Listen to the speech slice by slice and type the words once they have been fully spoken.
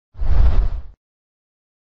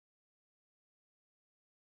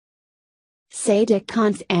Sadiq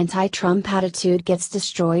Khan's anti-Trump attitude gets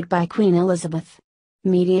destroyed by Queen Elizabeth.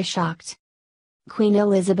 Media shocked. Queen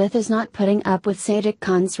Elizabeth is not putting up with Sadiq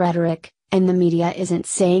Khan's rhetoric, and the media isn't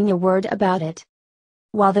saying a word about it.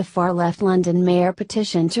 While the far-left London mayor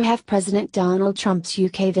petitioned to have President Donald Trump's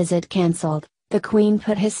UK visit cancelled, the Queen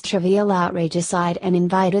put his trivial outrage aside and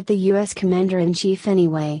invited the US Commander-in-Chief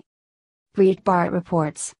anyway. Breitbart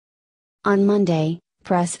reports. On Monday,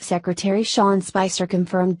 Press Secretary Sean Spicer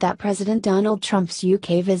confirmed that President Donald Trump's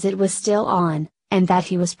UK visit was still on, and that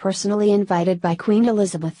he was personally invited by Queen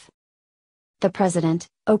Elizabeth. The President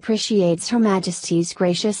appreciates Her Majesty's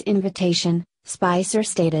gracious invitation, Spicer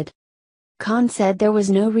stated. Khan said there was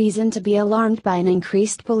no reason to be alarmed by an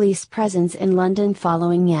increased police presence in London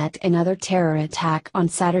following yet another terror attack on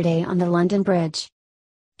Saturday on the London Bridge.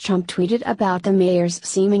 Trump tweeted about the mayor's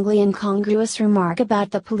seemingly incongruous remark about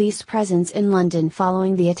the police presence in London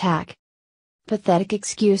following the attack. Pathetic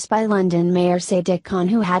excuse by London Mayor Sadiq Khan,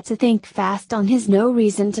 who had to think fast on his "no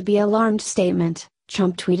reason to be alarmed" statement,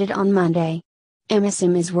 Trump tweeted on Monday.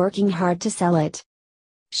 MSM is working hard to sell it.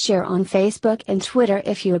 Share on Facebook and Twitter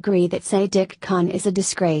if you agree that Sadiq Khan is a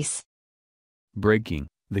disgrace. Breaking: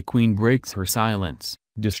 the Queen breaks her silence,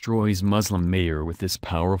 destroys Muslim mayor with this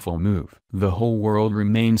powerful move. The whole world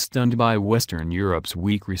remains stunned by Western Europe's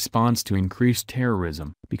weak response to increased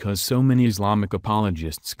terrorism, because so many Islamic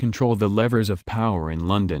apologists control the levers of power in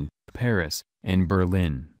London, Paris, and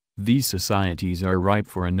Berlin. These societies are ripe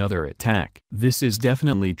for another attack. This is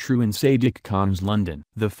definitely true in Sadiq Khan's London.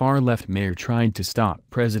 The far-left mayor tried to stop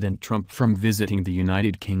President Trump from visiting the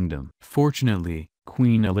United Kingdom. Fortunately,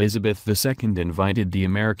 Queen Elizabeth II invited the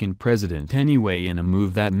American president anyway, in a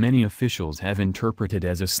move that many officials have interpreted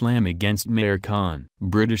as a slam against Mayor Khan.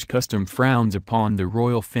 British custom frowns upon the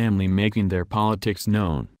royal family making their politics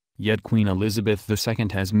known, yet Queen Elizabeth II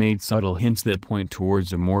has made subtle hints that point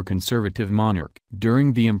towards a more conservative monarch.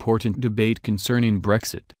 During the important debate concerning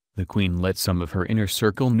Brexit, the Queen let some of her inner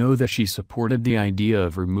circle know that she supported the idea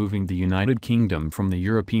of removing the United Kingdom from the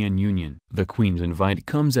European Union. The Queen's invite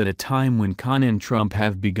comes at a time when Khan and Trump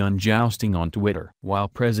have begun jousting on Twitter. While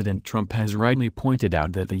President Trump has rightly pointed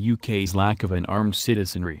out that the UK's lack of an armed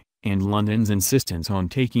citizenry, and London's insistence on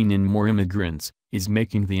taking in more immigrants, is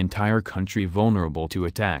making the entire country vulnerable to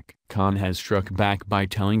attack, Khan has struck back by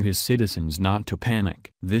telling his citizens not to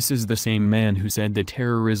panic. This is the same man who said that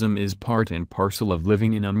terrorism is part and parcel of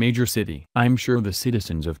living in a major city. I'm sure the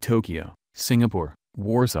citizens of Tokyo, Singapore,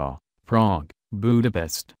 Warsaw, Prague,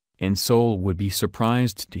 Budapest, and Seoul would be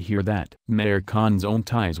surprised to hear that. Mayor Khan's own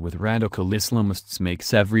ties with radical Islamists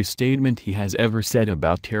makes every statement he has ever said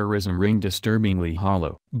about terrorism ring disturbingly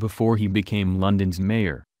hollow. Before he became London's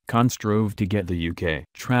mayor, Khan strove to get the UK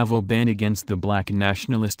travel ban against the black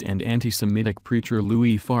nationalist and anti-Semitic preacher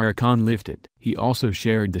Louis Farrakhan lifted. He also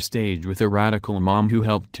shared the stage with a radical imam who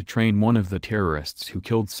helped to train one of the terrorists who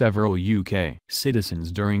killed several UK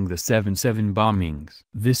citizens during the 7/7 bombings.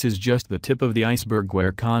 This is just the tip of the iceberg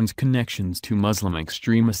where Khan's connections to Muslim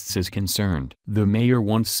extremists is concerned. The mayor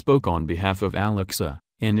once spoke on behalf of Al-Aqsa,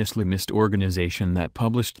 an Islamist organization that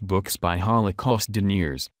published books by Holocaust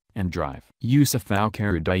deniers, and Drive. Yusuf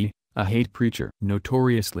al-Qaradawi, a hate preacher.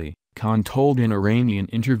 Notoriously, Khan told an Iranian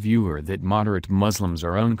interviewer that moderate Muslims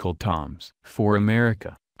are Uncle Toms. For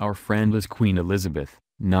America, our friend is Queen Elizabeth,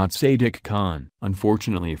 not Sadiq Khan.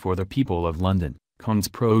 Unfortunately for the people of London, Khan's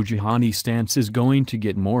pro-jihadi stance is going to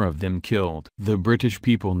get more of them killed. The British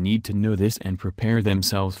people need to know this and prepare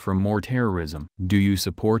themselves for more terrorism. Do you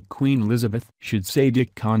support Queen Elizabeth? Should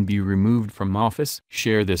Sadiq Khan be removed from office?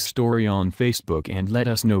 Share this story on Facebook and let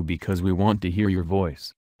us know, because we want to hear your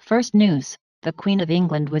voice. First news: the Queen of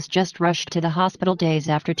England was just rushed to the hospital days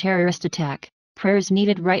after terrorist attack. Prayers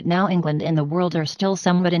needed right now. England and the world are still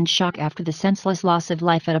somewhat in shock after the senseless loss of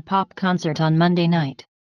life at a pop concert on Monday night.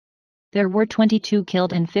 There were 22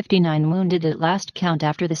 killed and 59 wounded at last count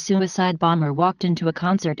after the suicide bomber walked into a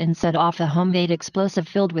concert and set off a homemade explosive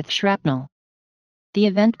filled with shrapnel. The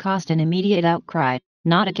event caused an immediate outcry,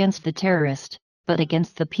 not against the terrorist, but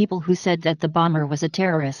against the people who said that the bomber was a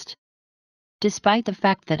terrorist. Despite the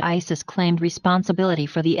fact that ISIS claimed responsibility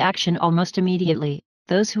for the action almost immediately,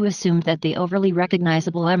 those who assumed that the overly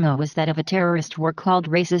recognizable MO was that of a terrorist were called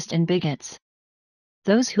racist and bigots.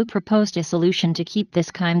 Those who proposed a solution to keep this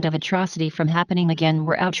kind of atrocity from happening again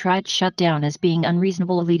were outright shut down as being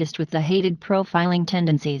unreasonable elitist with the hated profiling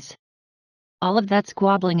tendencies. All of that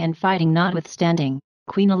squabbling and fighting notwithstanding,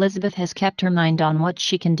 Queen Elizabeth has kept her mind on what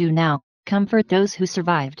she can do now: comfort those who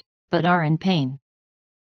survived, but are in pain.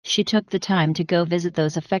 She took the time to go visit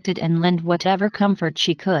those affected and lend whatever comfort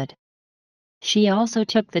she could. She also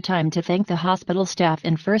took the time to thank the hospital staff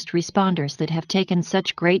and first responders that have taken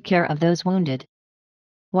such great care of those wounded.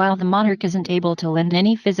 While the monarch isn't able to lend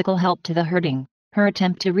any physical help to the hurting, her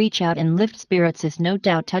attempt to reach out and lift spirits is no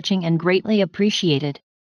doubt touching and greatly appreciated.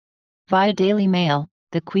 Via Daily Mail,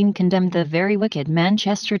 the Queen condemned the very wicked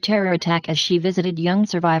Manchester terror attack as she visited young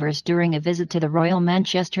survivors during a visit to the Royal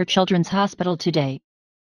Manchester Children's Hospital today.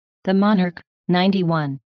 The monarch,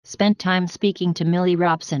 91, spent time speaking to Millie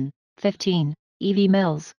Robson, 15, Evie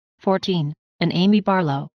Mills, 14, and Amy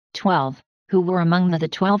Barlow, 12, who were among the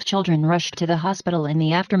 12 children rushed to the hospital in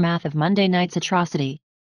the aftermath of Monday night's atrocity.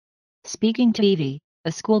 Speaking to Evie,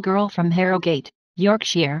 a schoolgirl from Harrogate,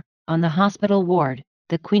 Yorkshire, on the hospital ward,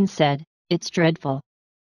 the Queen said, "It's dreadful.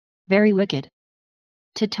 Very wicked.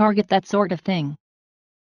 To target that sort of thing."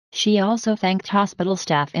 She also thanked hospital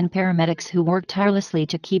staff and paramedics who worked tirelessly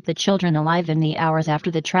to keep the children alive in the hours after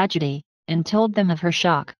the tragedy, and told them of her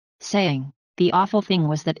shock, saying, "The awful thing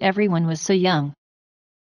was that everyone was so young."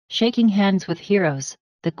 Shaking hands with heroes,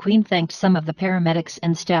 the Queen thanked some of the paramedics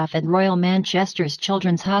and staff at Royal Manchester's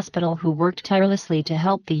Children's Hospital who worked tirelessly to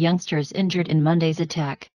help the youngsters injured in Monday's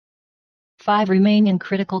attack. 5 remain in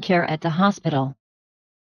critical care at the hospital.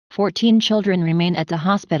 14 children remain at the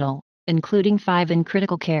hospital, including 5 in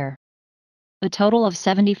critical care. A total of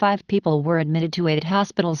 75 people were admitted to 8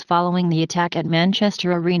 hospitals following the attack at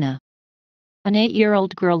Manchester Arena. An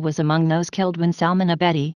 8-year-old girl was among those killed when Salman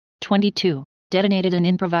Abedi, 22, detonated an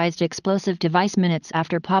improvised explosive device minutes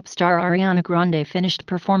after pop star Ariana Grande finished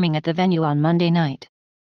performing at the venue on Monday night.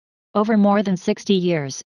 Over more than 60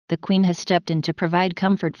 years, the Queen has stepped in to provide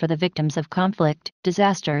comfort for the victims of conflict,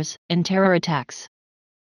 disasters, and terror attacks.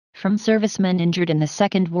 From servicemen injured in the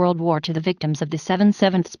Second World War to the victims of the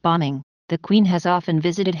 7/7 bombing, the Queen has often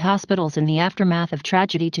visited hospitals in the aftermath of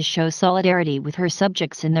tragedy to show solidarity with her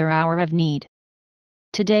subjects in their hour of need.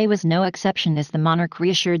 Today was no exception as the monarch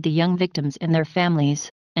reassured the young victims and their families,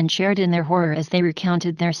 and shared in their horror as they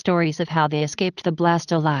recounted their stories of how they escaped the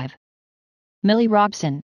blast alive. Millie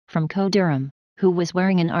Robson, from Co-Durham, who was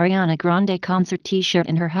wearing an Ariana Grande concert t-shirt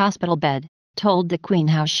in her hospital bed, told the Queen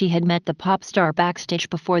how she had met the pop star backstage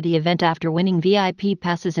before the event after winning VIP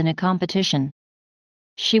passes in a competition.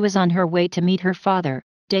 She was on her way to meet her father,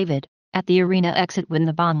 David, at the arena exit when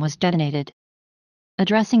the bomb was detonated.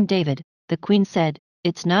 Addressing David, the Queen said,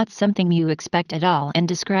 "It's not something you expect at all," and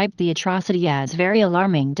described the atrocity as very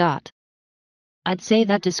alarming. I'd say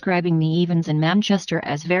that describing the events in Manchester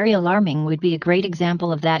as very alarming would be a great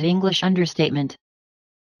example of that English understatement.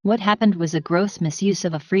 What happened was a gross misuse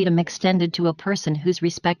of a freedom extended to a person whose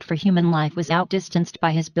respect for human life was outdistanced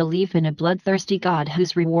by his belief in a bloodthirsty God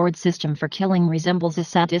whose reward system for killing resembles a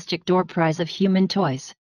sadistic door prize of human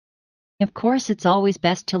toys. Of course, it's always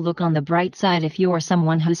best to look on the bright side if you're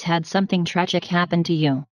someone who's had something tragic happen to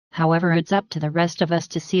you. However, it's up to the rest of us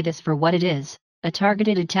to see this for what it is, a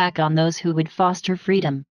targeted attack on those who would foster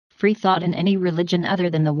freedom, free thought in any religion other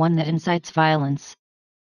than the one that incites violence.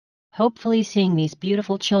 Hopefully seeing these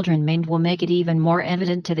beautiful children maimed will make it even more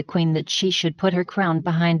evident to the Queen that she should put her crown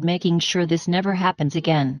behind making sure this never happens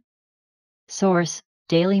again. Source: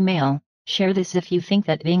 Daily Mail. Share this if you think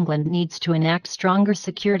that England needs to enact stronger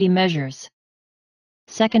security measures.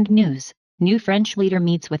 Second news: new French leader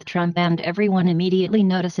meets with Trump and everyone immediately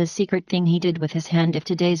notices secret thing he did with his hand. If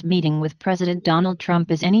today's meeting with President Donald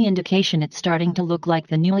Trump is any indication, it's starting to look like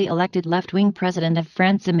the newly elected left-wing president of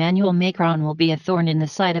France Emmanuel Macron will be a thorn in the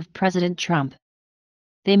side of President Trump.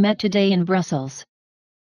 They met today in Brussels,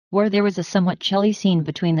 where there was a somewhat chilly scene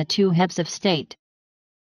between the two heads of state.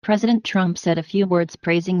 President Trump said a few words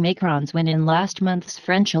praising Macron's win in last month's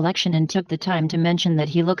French election and took the time to mention that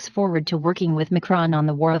he looks forward to working with Macron on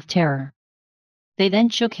the war of terror. They then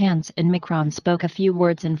shook hands and Macron spoke a few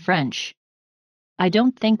words in French. "I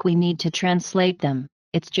don't think we need to translate them,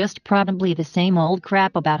 it's just probably the same old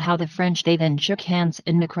crap about how the French." They then shook hands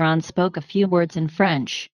and Macron spoke a few words in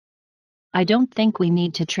French. "I don't think we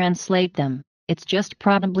need to translate them, it's just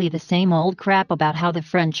probably the same old crap about how the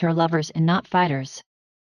French are lovers and not fighters,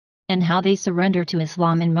 and how they surrender to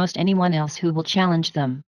Islam and most anyone else who will challenge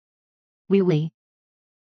them. Oui oui."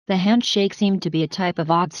 The handshake seemed to be a type of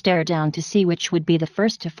odd stare down to see which would be the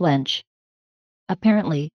first to flinch.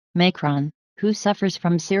 Apparently, Macron, who suffers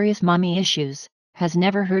from serious mommy issues, has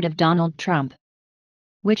never heard of Donald Trump.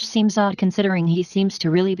 Which seems odd considering he seems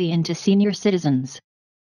to really be into senior citizens.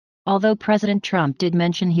 Although President Trump did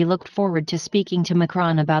mention he looked forward to speaking to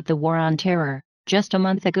Macron about the war on terror, just a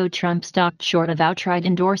month ago Trump stopped short of outright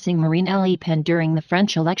endorsing Marine Le Pen during the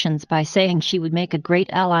French elections by saying she would make a great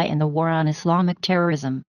ally in the war on Islamic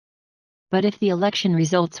terrorism. But if the election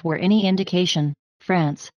results were any indication,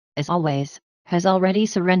 France, as always, has already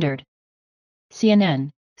surrendered. CNN.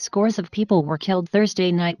 Scores of people were killed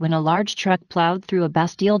Thursday night when a large truck plowed through a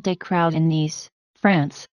Bastille Day crowd in Nice,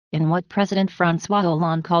 France, in what President François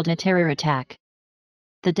Hollande called a terror attack.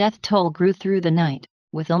 The death toll grew through the night,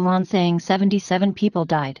 with Hollande saying 77 people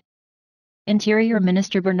died. Interior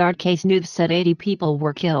Minister Bernard Cazeneuve said 80 people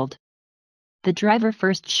were killed. The driver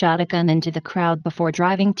first shot a gun into the crowd before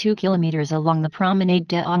driving 2 kilometers along the Promenade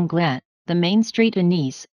des Anglais, the main street in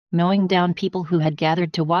Nice, mowing down people who had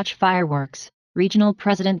gathered to watch fireworks, Regional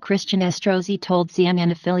President Christian Estrosi told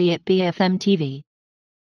CNN affiliate BFM TV.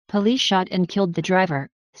 Police shot and killed the driver,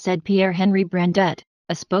 said Pierre-Henri Brandet,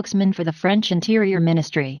 a spokesman for the French Interior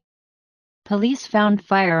Ministry. Police found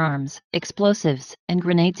firearms, explosives, and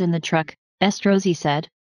grenades in the truck, Estrosi said.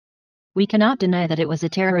 We cannot deny that it was a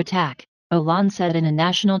terror attack, Hollande said in a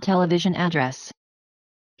national television address.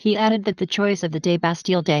 He added that the choice of the day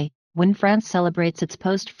Bastille Day, when France celebrates its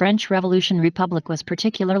post-French Revolution Republic, was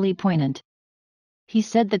particularly poignant. He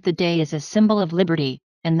said that the day is a symbol of liberty,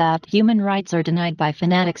 and that human rights are denied by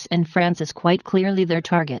fanatics and France is quite clearly their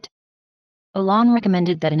target. Hollande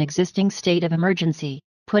recommended that an existing state of emergency,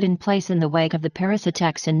 put in place in the wake of the Paris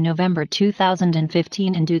attacks in November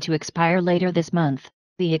 2015 and due to expire later this month,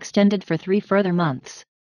 be extended for 3 further months.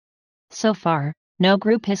 So far, no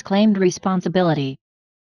group has claimed responsibility.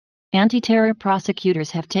 Anti-terror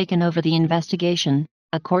prosecutors have taken over the investigation,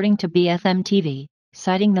 according to BFM TV,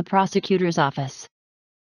 citing the prosecutor's office.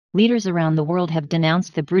 Leaders around the world have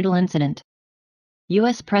denounced the brutal incident.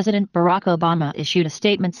 U.S. President Barack Obama issued a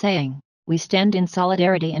statement saying, "We stand in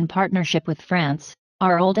solidarity and partnership with France,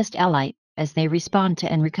 our oldest ally, as they respond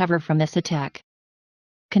to and recover from this attack."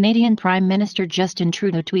 Canadian Prime Minister Justin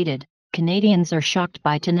Trudeau tweeted, "Canadians are shocked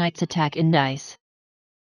by tonight's attack in Nice.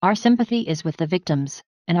 Our sympathy is with the victims,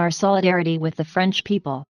 and our solidarity with the French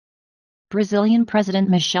people." Brazilian President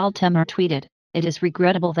Michel Temer tweeted, "It is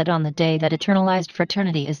regrettable that on the day that eternalized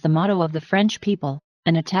fraternity is the motto of the French people,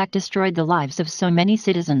 an attack destroyed the lives of so many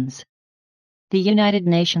citizens." The United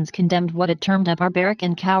Nations condemned what it termed a barbaric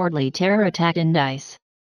and cowardly terror attack in Nice.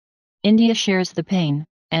 India shares the pain,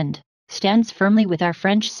 and stands firmly with our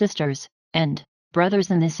French sisters and brothers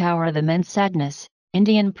in this hour of immense sadness,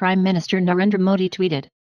 Indian Prime Minister Narendra Modi tweeted.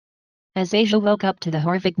 As Asia woke up to the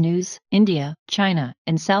horrific news, India, China,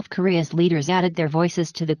 and South Korea's leaders added their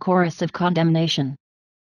voices to the chorus of condemnation.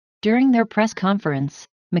 During their press conference,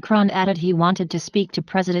 Macron added he wanted to speak to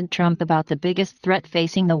President Trump about the biggest threat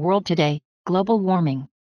facing the world today, global warming.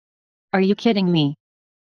 Are you kidding me?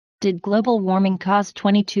 Did global warming cause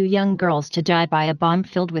 22 young girls to die by a bomb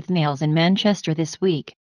filled with nails in Manchester this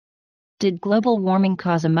week? Did global warming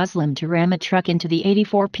cause a Muslim to ram a truck into the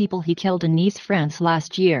 84 people he killed in Nice, France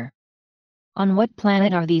last year? On what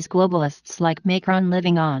planet are these globalists like Macron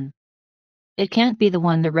living on? It can't be the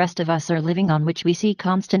one the rest of us are living on, which we see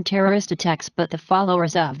constant terrorist attacks but the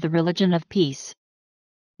followers of the religion of peace.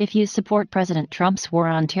 If you support President Trump's war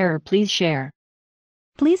on terror, please share.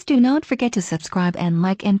 Please do not forget to subscribe and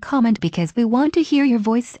like and comment because we want to hear your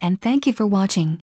voice, and thank you for watching.